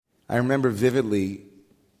I remember vividly,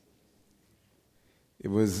 I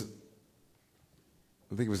think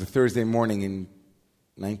it was a Thursday morning in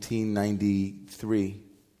 1993.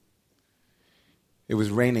 It was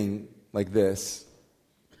raining like this,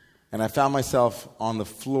 and I found myself on the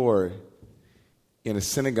floor in a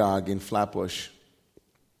synagogue in Flatbush.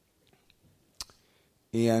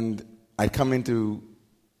 And I'd come into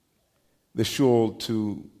the shul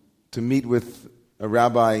to meet with a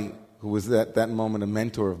rabbi who was at that moment a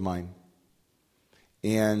mentor of mine.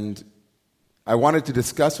 And I wanted to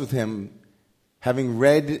discuss with him, having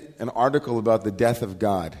read an article about the death of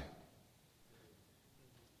God,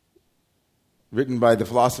 written by the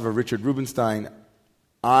philosopher Richard Rubinstein.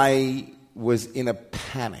 I was in a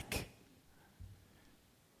panic.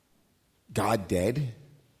 God dead?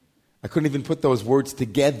 I couldn't even put those words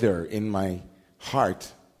together in my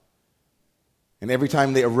heart. And every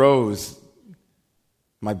time they arose,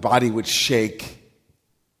 my body would shake.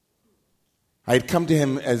 I had come to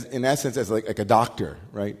him in essence as like a doctor,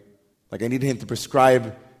 right? Like I needed him to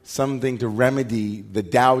prescribe something to remedy the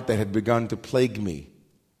doubt that had begun to plague me.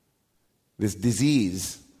 This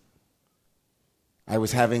disease. I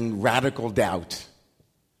was having radical doubt.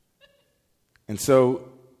 And so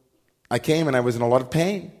I came and I was in a lot of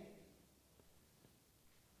pain.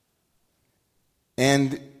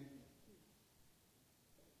 And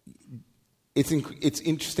it's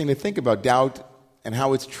interesting to think about doubt and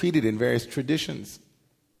how it's treated in various traditions.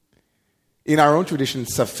 In our own tradition,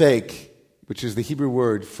 safek, which is the Hebrew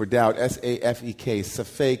word for doubt, S-A-F-E-K,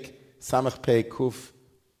 safek, samach pei kuf.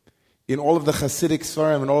 In all of the Hasidic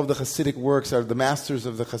Sfarim and all of the Hasidic works, the masters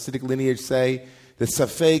of the Hasidic lineage say that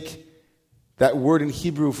safek, that word in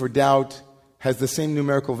Hebrew for doubt, has the same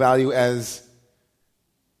numerical value as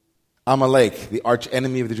Amalek, the arch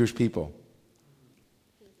enemy of the Jewish people.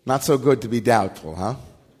 Not so good to be doubtful, huh?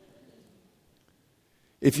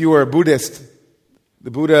 If you were a Buddhist, the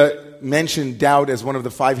Buddha mentioned doubt as one of the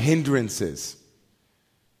 5 hindrances.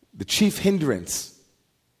 The chief hindrance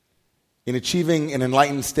in achieving an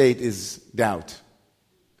enlightened state is doubt.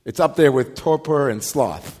 It's up there with torpor and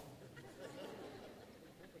sloth.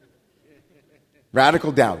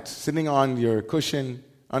 Radical doubt, sitting on your cushion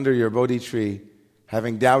under your Bodhi tree,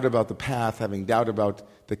 having doubt about the path, having doubt about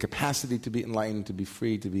the capacity to be enlightened, to be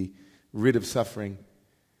free, to be rid of suffering.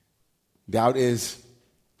 Doubt is,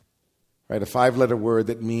 a 5-letter word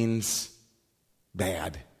that means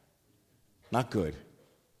bad, not good.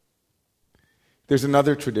 There's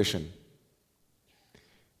another tradition,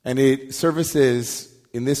 and it surfaces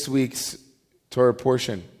in this week's Torah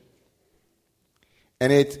portion.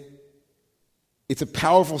 And it's a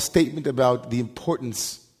powerful statement about the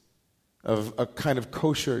importance of a kind of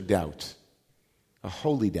kosher doubt, a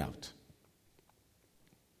holy doubt.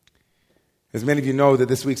 As many of you know, that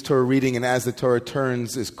this week's Torah reading, and as the Torah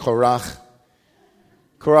turns, is Korach.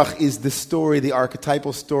 Korach is the story, the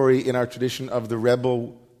archetypal story in our tradition of the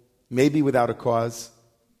rebel, maybe without a cause.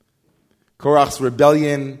 Korach's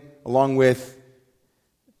rebellion, along with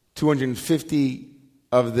 250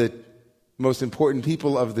 of the most important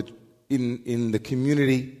people in the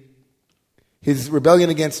community. His rebellion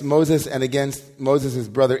against Moses and against Moses'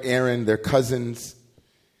 brother Aaron, their cousins,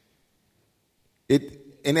 it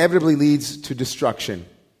inevitably leads to destruction.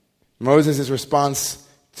 Moses' response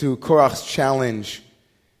to Korach's challenge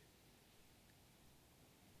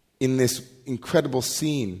in this incredible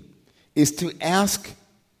scene is to ask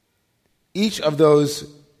each of those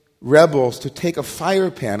rebels to take a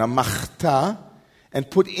fire pan, a machta, and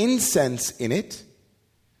put incense in it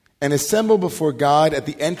and assemble before God at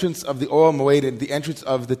the entrance of the Ohel Moed, at the entrance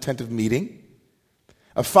of the tent of meeting.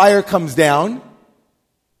 A fire comes down,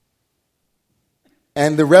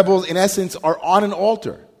 and the rebels, in essence, are on an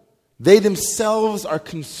altar. They themselves are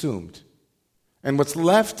consumed. And what's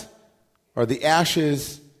left are the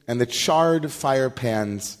ashes and the charred fire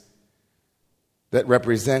pans that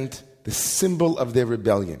represent the symbol of their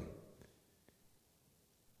rebellion.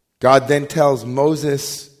 God then tells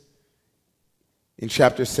Moses in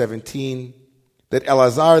chapter 17 that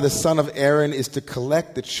Eleazar, the son of Aaron, is to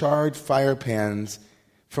collect the charred fire pans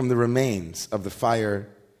from the remains of the fire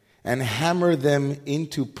and hammer them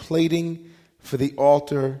into plating for the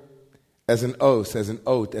altar as an oath,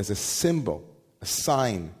 as a symbol, a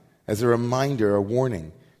sign, as a reminder, a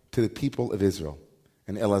warning to the people of Israel.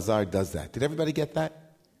 And Eleazar does that. Did everybody get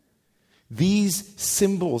that? These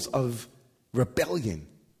symbols of rebellion,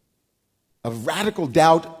 of radical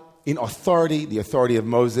doubt in authority, the authority of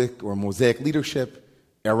Mosaic leadership,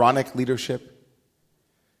 Aaronic leadership,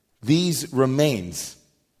 these remains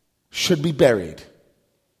should be buried.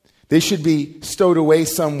 They should be stowed away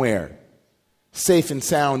somewhere safe and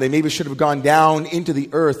sound. They maybe should have gone down into the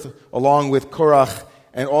earth along with Korach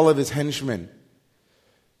and all of his henchmen.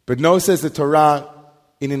 But no, says the Torah,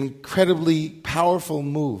 in an incredibly powerful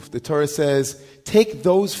move, the Torah says, take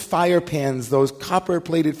those fire pans, those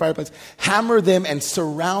copper-plated fire pans, hammer them and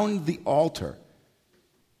surround the altar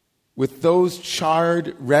with those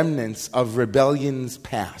charred remnants of rebellions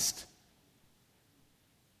past.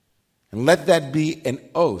 And let that be an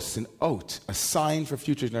oath, a sign for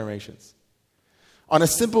future generations. On a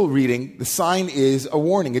simple reading, the sign is a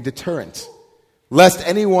warning, a deterrent. Lest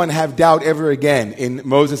anyone have doubt ever again in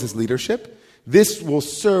Moses' leadership, this will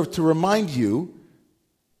serve to remind you,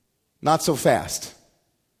 not so fast.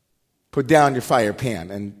 Put down your fire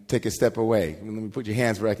pan and take a step away. Let me put your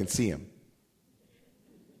hands where I can see them.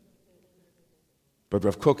 But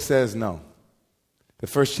Rav Kook says no. The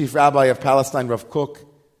first chief rabbi of Palestine, Rav Kook,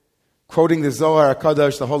 quoting the Zohar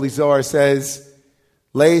HaKadosh, the Holy Zohar, says,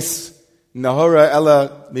 Leis nahora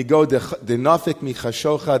ella migo denafik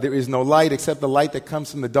michashocha. There is no light except the light that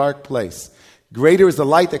comes from the dark place. Greater is the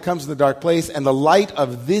light that comes from the dark place, and the light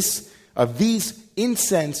of these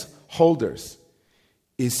incense holders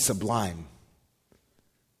is sublime.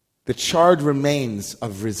 The charred remains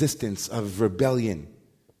of resistance, of rebellion.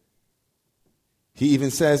 He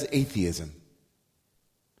even says atheism.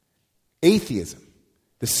 Atheism,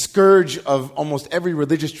 the scourge of almost every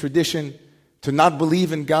religious tradition, to not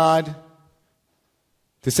believe in God,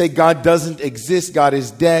 to say God doesn't exist, God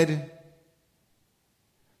is dead.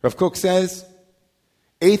 Rav Kook says,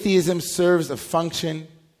 atheism serves a function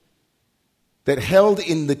that, held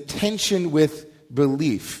in the tension with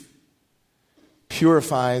belief,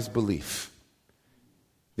 purifies belief.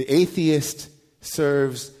 The atheist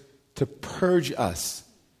serves to purge us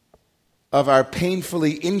of our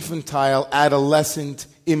painfully infantile, adolescent,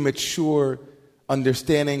 immature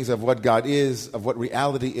understandings of what God is, of what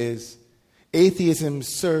reality is. Atheism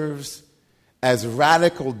serves as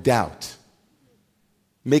radical doubt,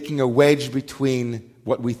 making a wedge between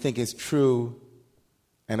what we think is true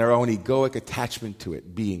and our own egoic attachment to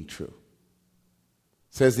it being true.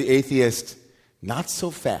 Says the atheist, not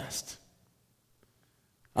so fast.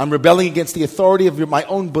 I'm rebelling against the authority of my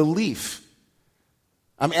own belief.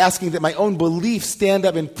 I'm asking that my own belief stand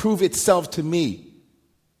up and prove itself to me.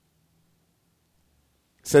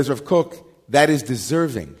 Says Rav Kook, that is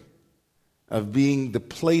deserving of being the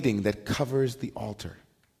plating that covers the altar.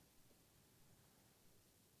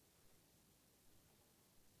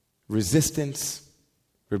 Resistance,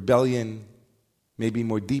 rebellion, maybe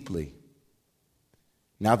more deeply,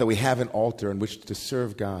 now that we have an altar on which to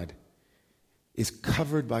serve God, is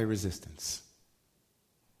covered by resistance.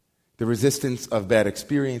 The resistance of bad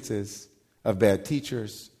experiences, of bad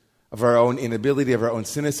teachers, of our own inability, of our own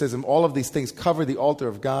cynicism. All of these things cover the altar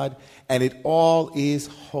of God, and it all is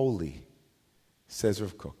holy, says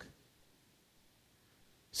Rav Kook.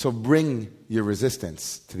 So bring your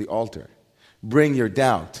resistance to the altar. Bring your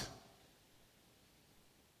doubt.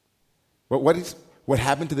 What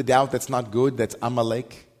happened to the doubt that's not good? That's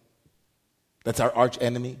Amalek. That's our arch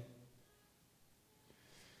enemy.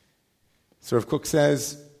 So Rav Kook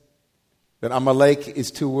says that Amalek is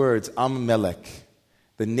two words, Am-melech,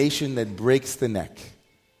 the nation that breaks the neck.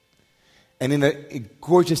 And in a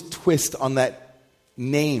gorgeous twist on that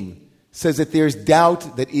name, says that there's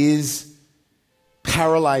doubt that is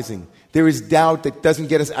paralyzing. There is doubt that doesn't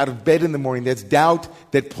get us out of bed in the morning. There's doubt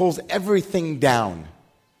that pulls everything down.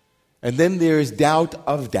 And then there's doubt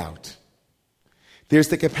of doubt. There's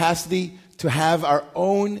the capacity to have our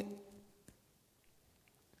own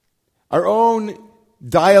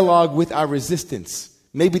dialogue with our resistance.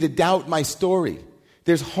 Maybe to doubt my story.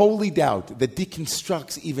 There's holy doubt that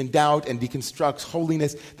deconstructs even doubt and deconstructs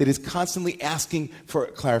holiness, that is constantly asking for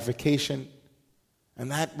clarification. And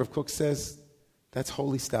that, Rav Kook says, that's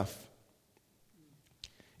holy stuff.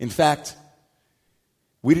 In fact,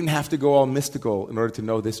 we didn't have to go all mystical in order to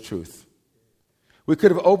know this truth. We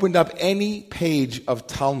could have opened up any page of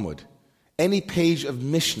Talmud, any page of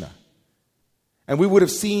Mishnah, and we would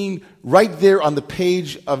have seen right there on the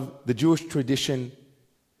page of the Jewish tradition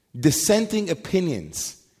dissenting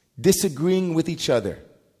opinions, disagreeing with each other,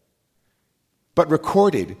 but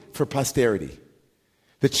recorded for posterity.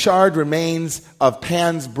 The charred remains of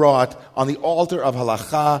pans brought on the altar of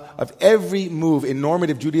halakha, of every move in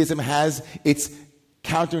normative Judaism, has its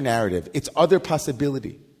counter-narrative, its other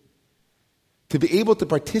possibility. To be able to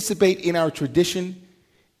participate in our tradition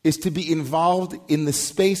is to be involved in the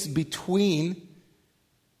space between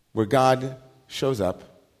where God shows up,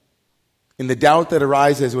 in the doubt that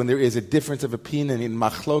arises when there is a difference of opinion in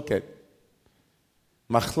machloket.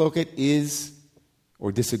 Machloket is,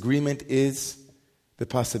 or disagreement is, the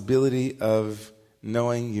possibility of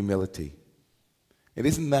knowing humility. And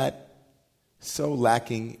isn't that so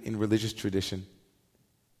lacking in religious tradition?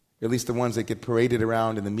 At least the ones that get paraded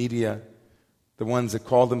around in the media, the ones that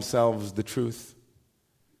call themselves the truth.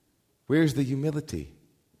 Where's the humility?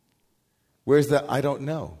 Where's the I don't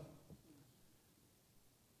know?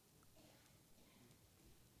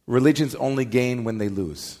 Religions only gain when they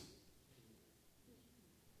lose.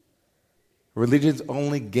 Religions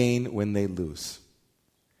only gain when they lose.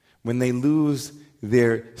 When they lose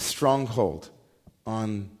their stronghold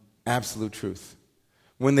on absolute truth.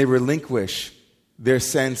 When they relinquish their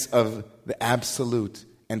sense of the absolute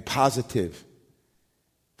and positive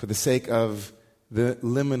for the sake of the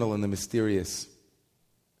liminal and the mysterious.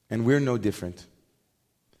 And we're no different.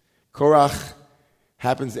 Korach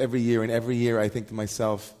happens every year, and every year I think to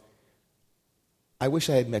myself, I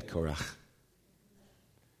wish I had met Korach.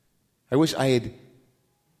 I wish I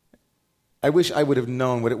would have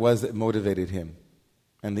known what it was that motivated him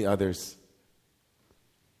and the others.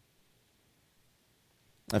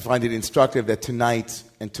 I find it instructive that tonight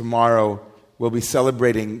and tomorrow we'll be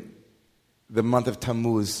celebrating the month of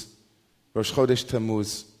Tammuz, Rosh Chodesh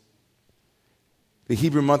Tammuz. The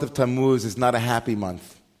Hebrew month of Tammuz is not a happy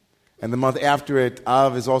month. And the month after it,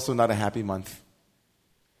 Av, is also not a happy month.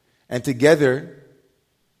 And together,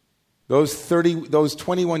 those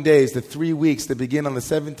 21 days, the 3 weeks that begin on the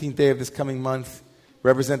 17th day of this coming month,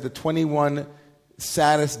 represent the 21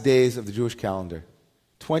 saddest days of the Jewish calendar.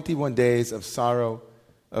 21 days of sorrow,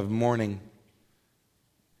 of mourning,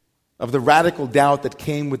 of the radical doubt that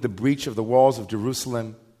came with the breach of the walls of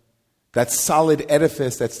Jerusalem, that solid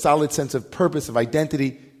edifice, that solid sense of purpose, of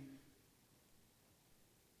identity,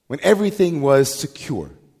 when everything was secure.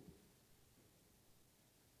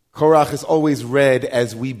 Korach is always read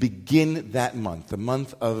as we begin that month, the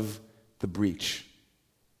month of the breach,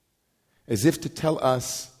 as if to tell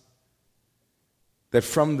us that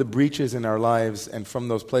from the breaches in our lives and from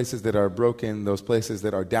those places that are broken, those places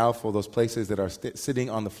that are doubtful, those places that are sitting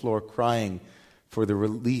on the floor crying for the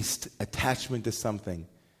released attachment to something,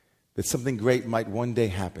 that something great might one day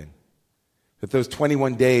happen. That those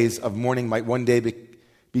 21 days of mourning might one day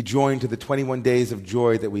be joined to the 21 days of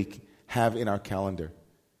joy that we have in our calendar.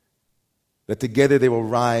 That together they will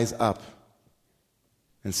rise up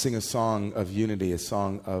and sing a song of unity, a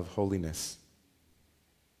song of holiness.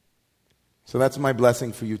 So that's my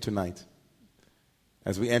blessing for you tonight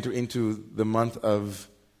as we enter into the month of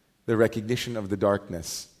the recognition of the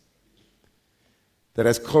darkness. That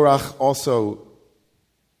as Korach also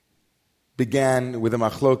began with a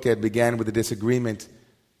machloket, began with a disagreement,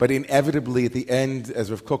 but inevitably at the end,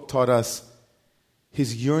 as Rav Kook taught us,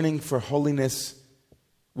 his yearning for holiness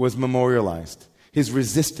was memorialized. His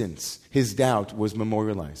resistance, his doubt was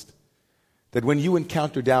memorialized. That when you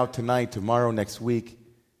encounter doubt tonight, tomorrow, next week,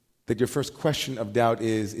 that your first question of doubt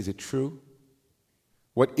is it true?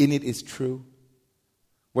 What in it is true?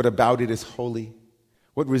 What about it is holy?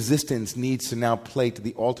 What resistance needs to now play to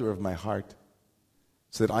the altar of my heart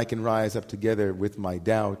so that I can rise up together with my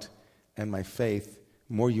doubt and my faith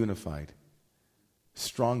more unified,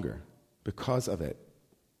 stronger because of it,